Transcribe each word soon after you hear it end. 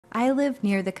I live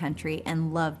near the country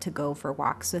and love to go for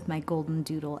walks with my golden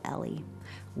doodle Ellie.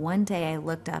 One day I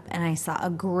looked up and I saw a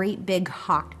great big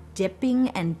hawk dipping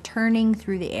and turning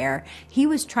through the air. He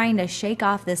was trying to shake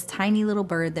off this tiny little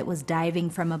bird that was diving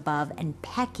from above and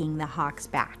pecking the hawk's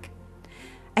back.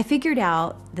 I figured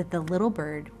out that the little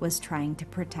bird was trying to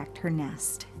protect her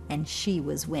nest, and she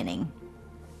was winning.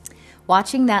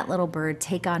 Watching that little bird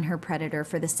take on her predator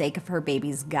for the sake of her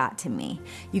babies got to me.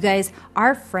 You guys,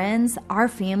 our friends, our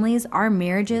families, our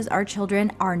marriages, our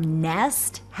children, our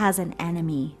nest has an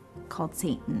enemy called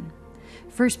Satan.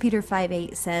 1 Peter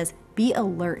 5:8 says, "Be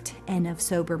alert and of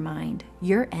sober mind.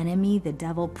 Your enemy, the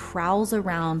devil, prowls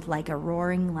around like a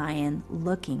roaring lion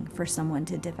looking for someone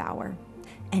to devour."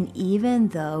 And even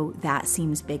though that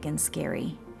seems big and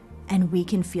scary, and we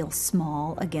can feel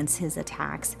small against his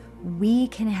attacks, we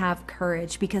can have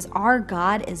courage because our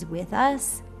God is with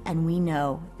us, and we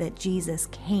know that Jesus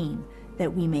came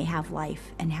that we may have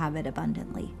life and have it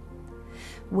abundantly.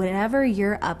 Whatever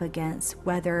you're up against,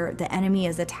 whether the enemy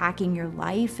is attacking your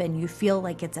life and you feel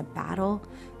like it's a battle,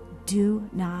 do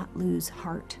not lose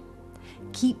heart.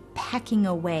 Keep pecking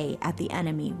away at the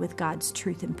enemy with God's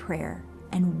truth and prayer,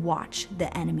 and watch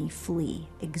the enemy flee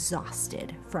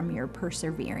exhausted from your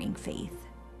persevering faith.